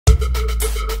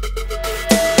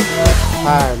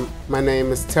Hi, my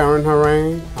name is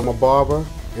Terron. I'm a barber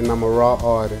and I'm a raw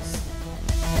artist.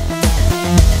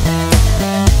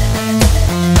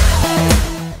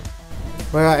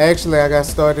 Well, actually, I got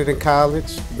started in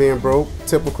college, being broke,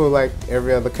 typical like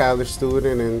every other college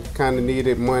student, and kind of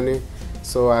needed money.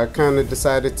 So I kind of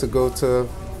decided to go to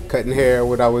cutting hair,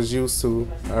 what I was used to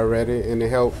already, and it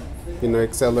helped,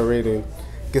 accelerate and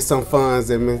get some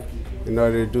funds in me in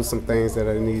order to do some things that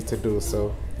I need to do.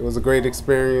 So it was a great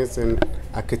experience, and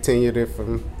I continued it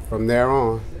from there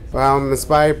on. Well, I'm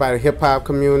inspired by the hip hop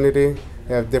community.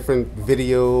 I have different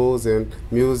videos and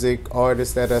music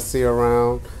artists that I see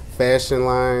around. Fashion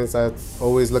lines, I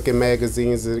always look at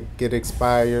magazines to get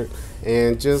inspired,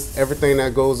 and just everything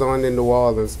that goes on in New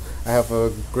Orleans. I have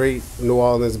a great New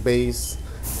Orleans base,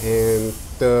 and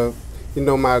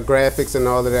my graphics and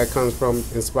all of that comes from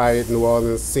inspired New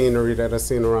Orleans scenery that I've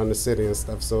seen around the city and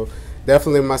stuff. So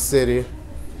definitely my city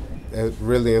that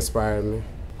really inspired me.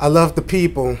 I love the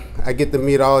people. I get to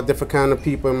meet all different kind of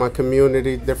people in my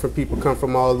community. Different people come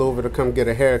from all over to come get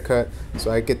a haircut,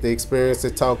 so I get the experience to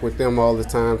talk with them all the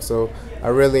time. So I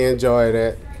really enjoy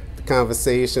that. The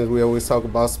conversations, we always talk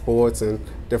about sports and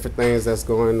different things that's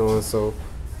going on. So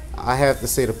I have to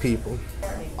say the people.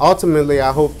 Ultimately,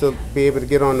 I hope to be able to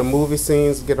get on the movie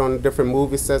scenes, get on the different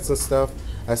movie sets and stuff.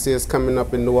 I see it's coming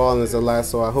up in New Orleans a lot,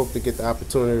 so I hope to get the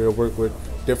opportunity to work with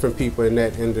different people in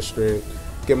that industry and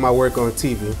get my work on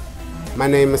TV. My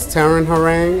name is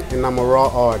Terron, and I'm a raw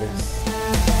artist.